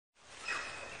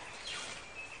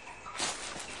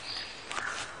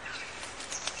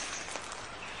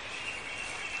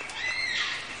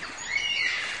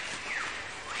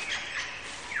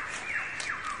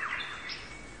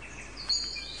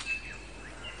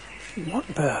What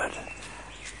bird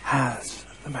has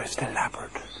the most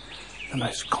elaborate, the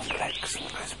most complex, and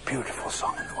the most beautiful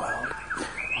song in the world? Well,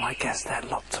 I guess there are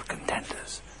lots of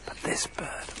contenders, but this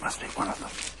bird must be one of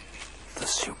them. The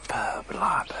superb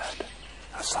lyrebird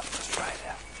of Southern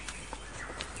Australia.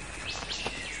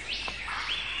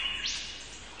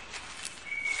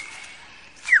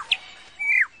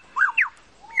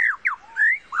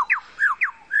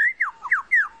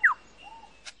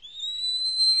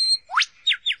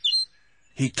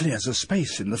 He clears a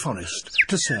space in the forest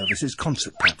to serve as his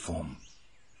concert platform.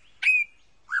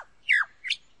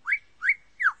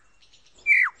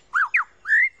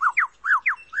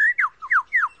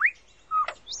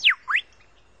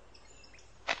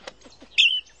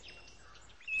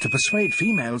 To persuade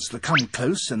females to come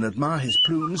close and admire his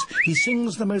plumes, he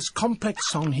sings the most complex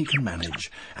song he can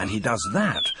manage, and he does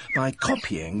that by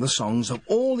copying the songs of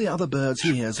all the other birds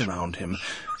he hears around him,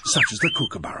 such as the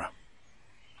kookaburra.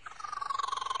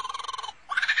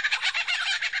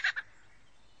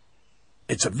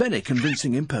 It's a very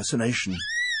convincing impersonation.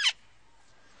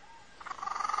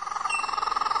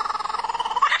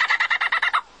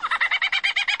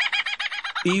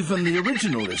 Even the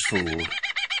original is fooled.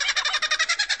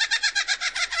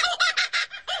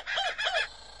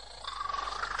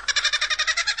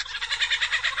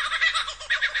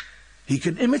 He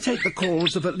can imitate the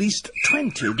calls of at least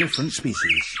 20 different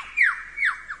species.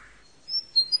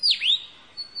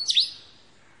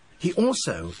 He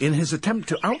also, in his attempt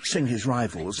to outsing his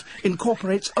rivals,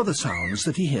 incorporates other sounds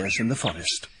that he hears in the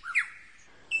forest.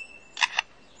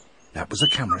 That was a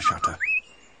camera shutter.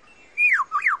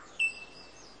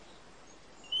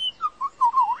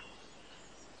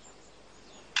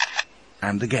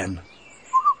 And again.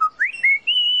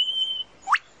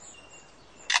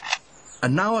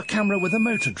 And now a camera with a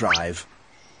motor drive.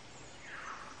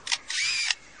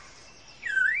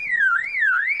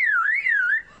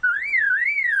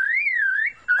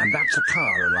 And that's a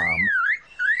car alarm.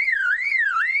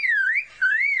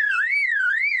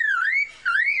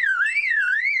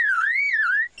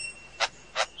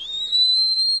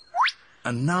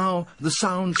 And now the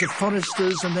sounds of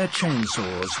foresters and their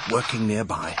chainsaws working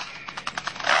nearby.